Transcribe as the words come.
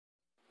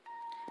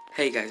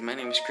Hey guys, my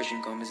name is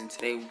Christian Gomez, and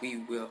today we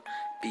will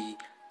be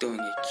doing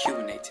a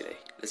Q&A today.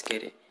 Let's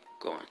get it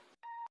going.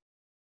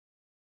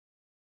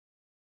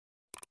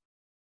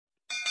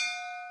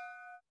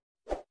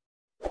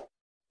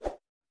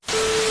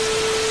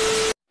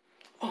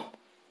 Oh,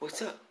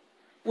 what's up?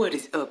 What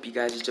is up, you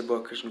guys? It's your boy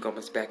Christian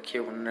Gomez back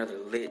here with another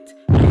lit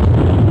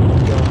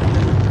video.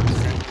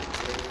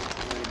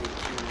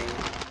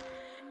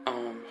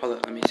 Hold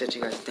up, let me set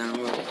you guys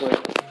down real quick.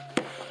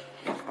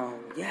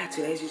 Yeah,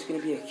 today's just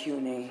gonna be a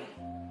Q&A.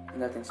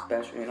 Nothing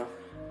special, you know.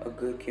 A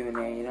good Q&A,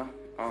 you know.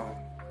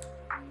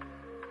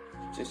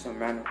 Just some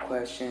random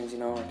questions, you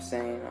know what I'm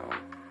saying. I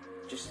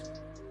just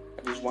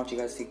want you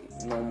guys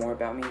to know more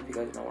about me if you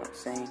guys know what I'm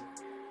saying.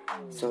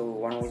 So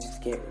why don't we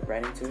just get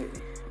right into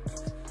it?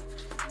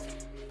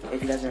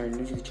 If you guys are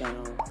new to the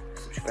channel,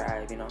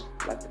 subscribe, you know,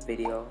 like the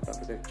video. Don't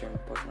forget to turn the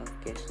post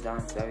notifications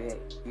on so that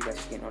you guys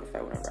can get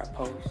notified whenever I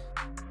post.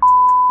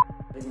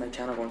 What is my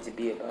channel going to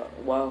be about?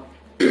 Well,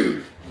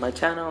 my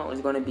channel is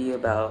going to be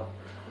about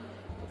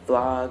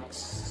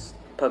vlogs,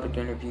 public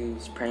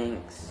interviews,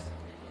 pranks,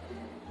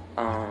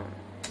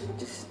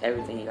 just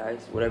everything, you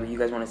guys. Whatever you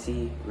guys want to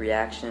see,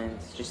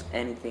 reactions, just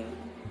anything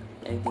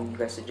you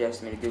guys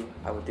suggest me to do,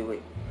 I will do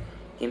it.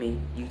 Give me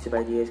YouTube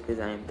ideas because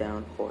I am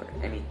down for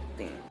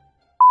anything.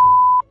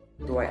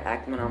 Do I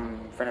act when I'm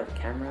in front of a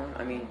camera?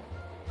 I mean,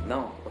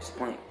 no. What's the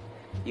point?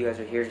 You guys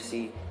are here to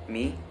see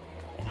me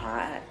and how I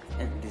act,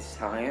 and this is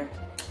how I am.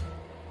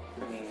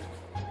 I mean,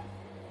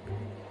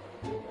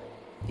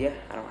 yeah,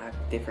 I don't act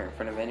different in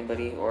front of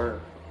anybody or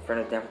in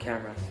front of damn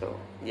camera, so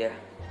yeah.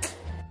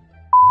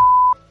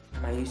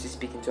 Am I used to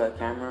speaking to a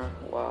camera?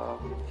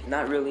 Well,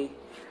 not really.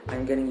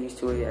 I'm getting used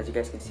to it. As you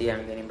guys can see,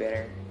 I'm getting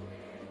better.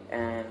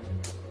 And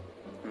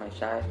am I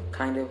shy?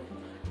 Kind of.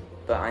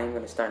 But I am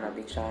going to start not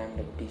being shy. I'm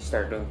going to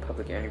start doing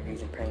public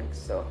interviews and pranks.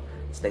 So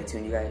stay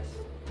tuned, you guys.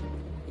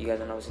 You guys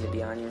don't know what's going to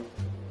be on here.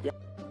 Yeah.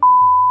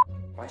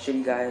 Why should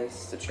you guys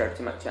subscribe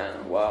to my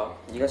channel? Well,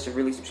 you guys should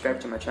really subscribe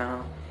to my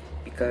channel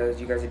because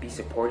you guys would be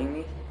supporting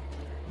me.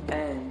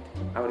 And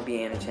I would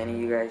be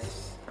entertaining you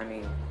guys. I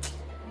mean,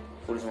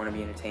 who doesn't want to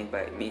be entertained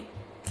by me?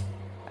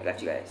 I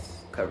got you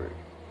guys covered.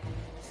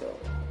 So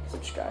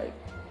subscribe.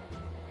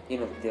 You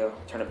know the deal.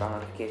 Turn the bell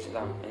notifications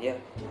on. And yeah.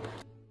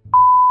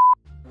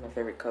 My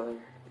favorite color.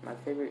 My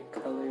favorite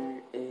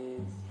color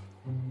is...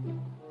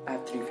 I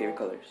have 3 favorite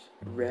colors.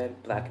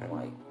 Red, black, and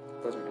white.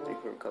 Those are my 3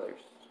 favorite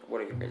colors. What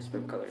are your guys'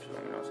 favorite colors?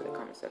 Let me know in the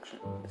comment section.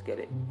 Let's get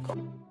it. Go.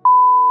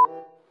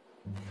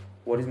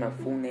 What is my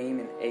full name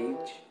and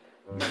age?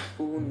 My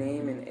full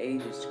name and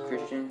age is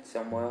Christian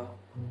Samuel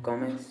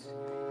Gomez.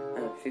 I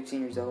am 15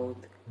 years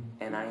old,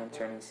 and I am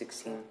turning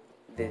 16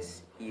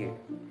 this year.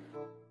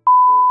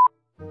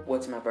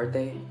 What's my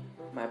birthday?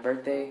 My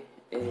birthday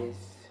is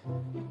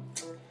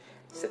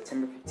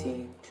September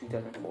 15,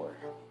 2004.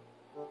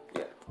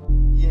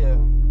 Yeah.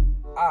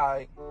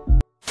 I.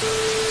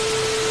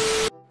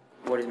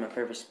 What is my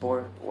favorite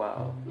sport?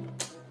 Wow.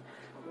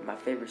 My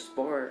favorite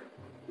sport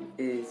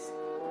is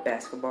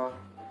basketball,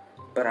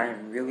 but I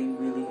am really,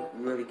 really,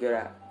 really good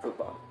at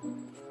football.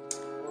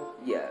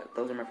 Yeah,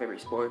 those are my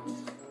favorite sports.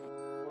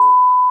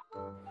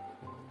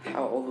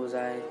 How old was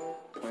I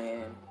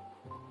when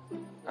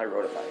I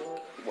rode a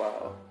bike?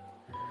 Wow.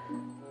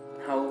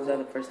 How old was I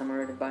the first time I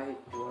rode a bike?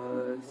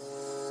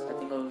 I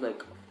think I was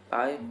like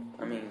 5.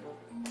 I mean,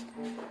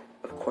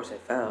 of course I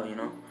fell, you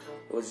know.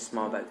 It was a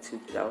small bike too,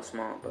 because I was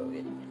small, but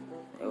it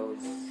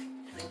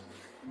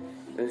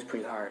was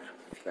pretty hard,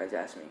 if you guys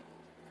ask me.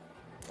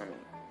 I mean,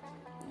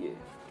 yeah.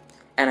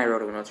 And I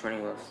rode it with no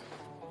training wheels,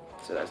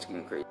 so that's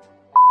getting crazy.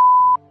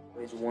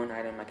 There's one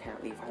item I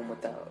can't leave home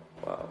without.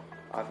 Well,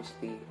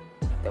 obviously,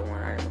 the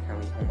one item I can't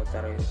leave home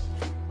without is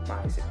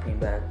my Supreme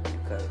bag,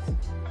 because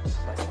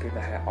my Supreme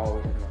bag I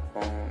always have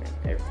my phone and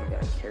everything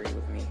that I carry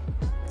with me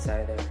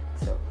inside of there.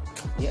 So,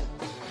 yeah,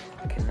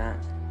 I cannot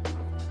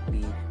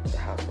leave the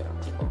house without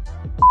my phone.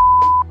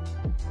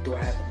 Do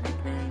I have a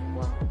nickname?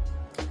 Well,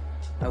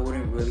 I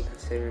wouldn't really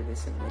consider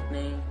this a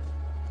nickname.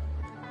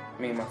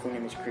 I mean, my full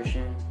name is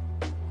Christian,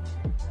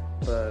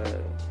 but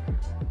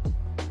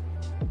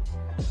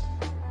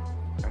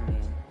I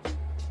mean,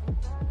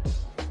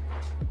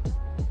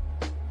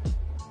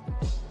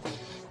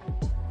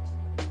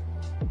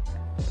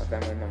 my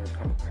family members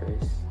call me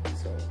Chris,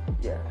 so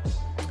yeah.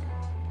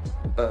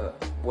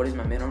 What is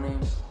my middle name?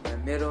 My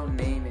middle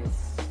name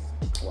is,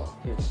 well,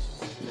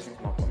 this is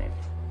my full name.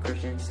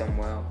 Christian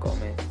Samuel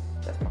Gomez.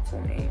 That's my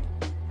full name.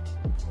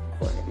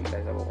 For any of you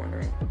guys that were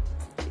wondering,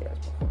 yeah,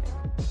 that's my full name.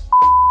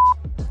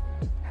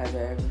 Have I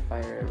ever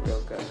fired a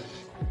real gun?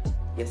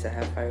 Yes, I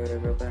have fired a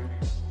real gun.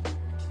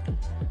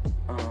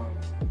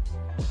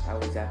 I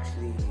was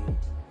actually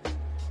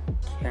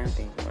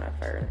camping when I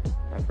fired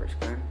my first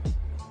gun.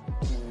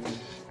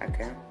 I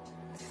can't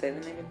say the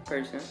name of the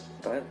person,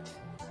 but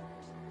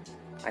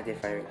I did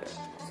fire a gun,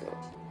 so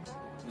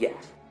yeah.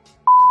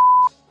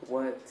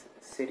 What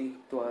city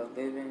do I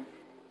live in?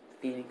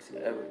 Phoenix,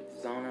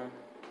 Arizona.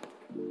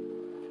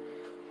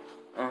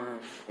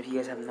 If you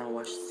guys have not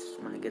watched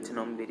my get to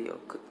know me video,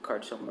 click the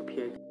card somewhere up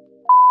here.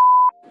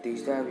 do you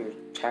still have your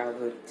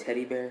childhood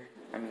teddy bear?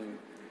 I mean,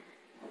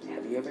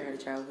 have you ever had a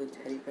childhood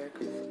teddy bear?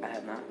 Because I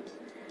have not.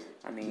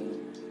 I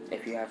mean,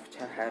 if you have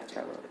had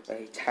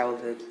a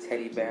childhood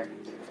teddy bear,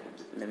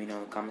 let me know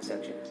in the comment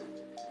section.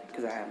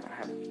 Because I have not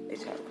had a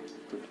childhood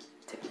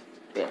teddy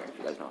bear, if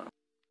you guys know what I'm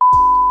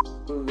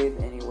saying. Live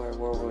anywhere,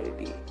 where would it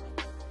be?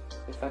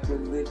 If I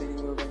could live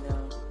anywhere right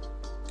now,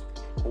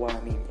 well,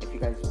 I mean, if you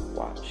guys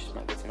watch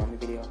my Get to Know Me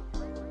video,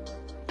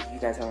 if you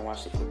guys haven't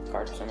watched it,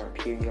 card somewhere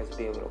up here, you guys will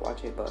be able to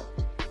watch it, but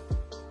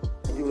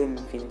I do live in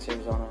Phoenix,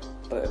 Arizona,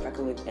 but if I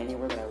could live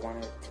anywhere that I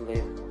wanted to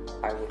live,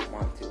 I would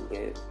want to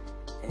live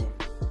in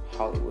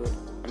Hollywood.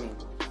 I mean,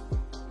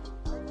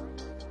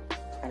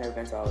 I've never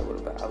been to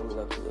Hollywood, but I would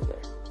love to live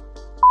there.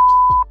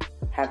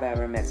 Have I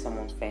ever met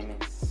someone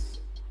famous?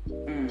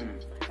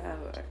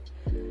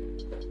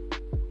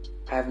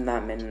 I have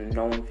not met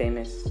no one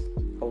famous.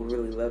 I would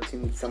really love to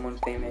meet someone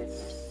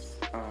famous.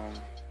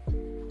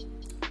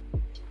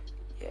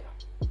 Yeah,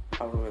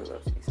 I would really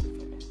love to meet someone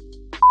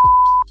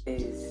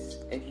famous.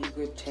 If you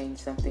could change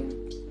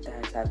something that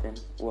has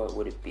happened, what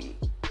would it be?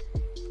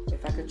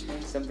 If I could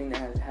change something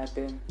that has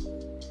happened,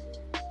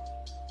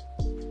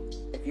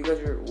 if you guys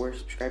were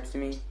subscribed to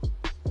me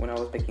when I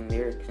was making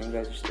lyrics and you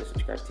guys are still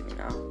subscribed to me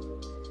now,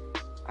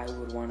 I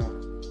would want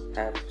to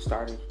have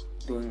started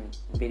doing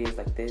videos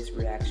like this,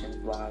 reactions,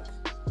 vlogs,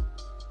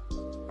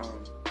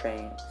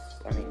 pranks,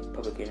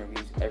 public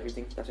interviews,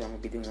 everything. That's what I'm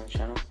going to be doing on the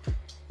channel.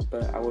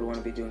 But I would want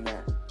to be doing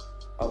that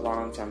a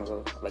long time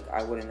ago. Like,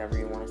 I would have never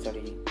even want to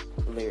study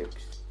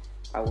lyrics.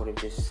 I would have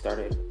just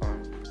started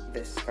on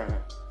this kind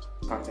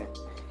of content.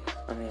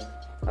 I mean,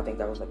 I think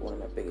that was like one of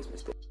my biggest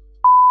mistakes.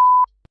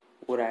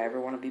 Would I ever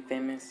want to be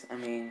famous? I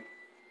mean,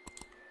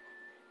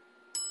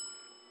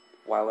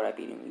 why would I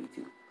be doing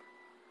YouTube?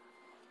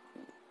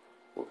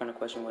 What kind of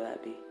question would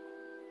that be?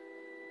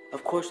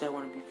 Of course I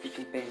want to be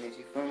freaking famous,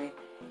 you feel me?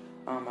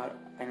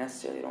 I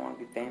necessarily don't want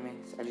to be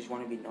famous. I just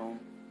want to be known.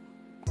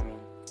 I mean,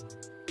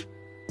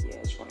 yeah,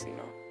 I just want to be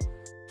known.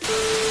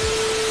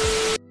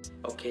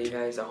 Okay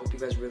guys, I hope you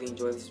guys really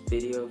enjoyed this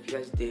video. If you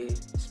guys did,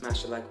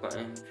 smash the like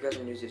button. If you guys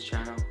are new to this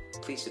channel,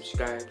 please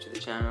subscribe to the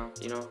channel.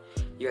 You know,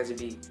 you guys would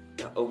be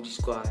the OG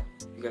squad.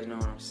 You guys know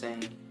what I'm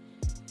saying.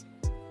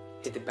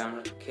 Hit the bell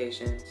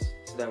notifications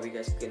so that way you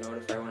guys can get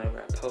notified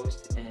whenever I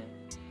post. And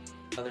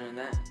other than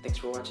that, thanks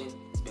for watching.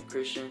 It's been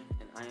Christian,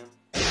 and I am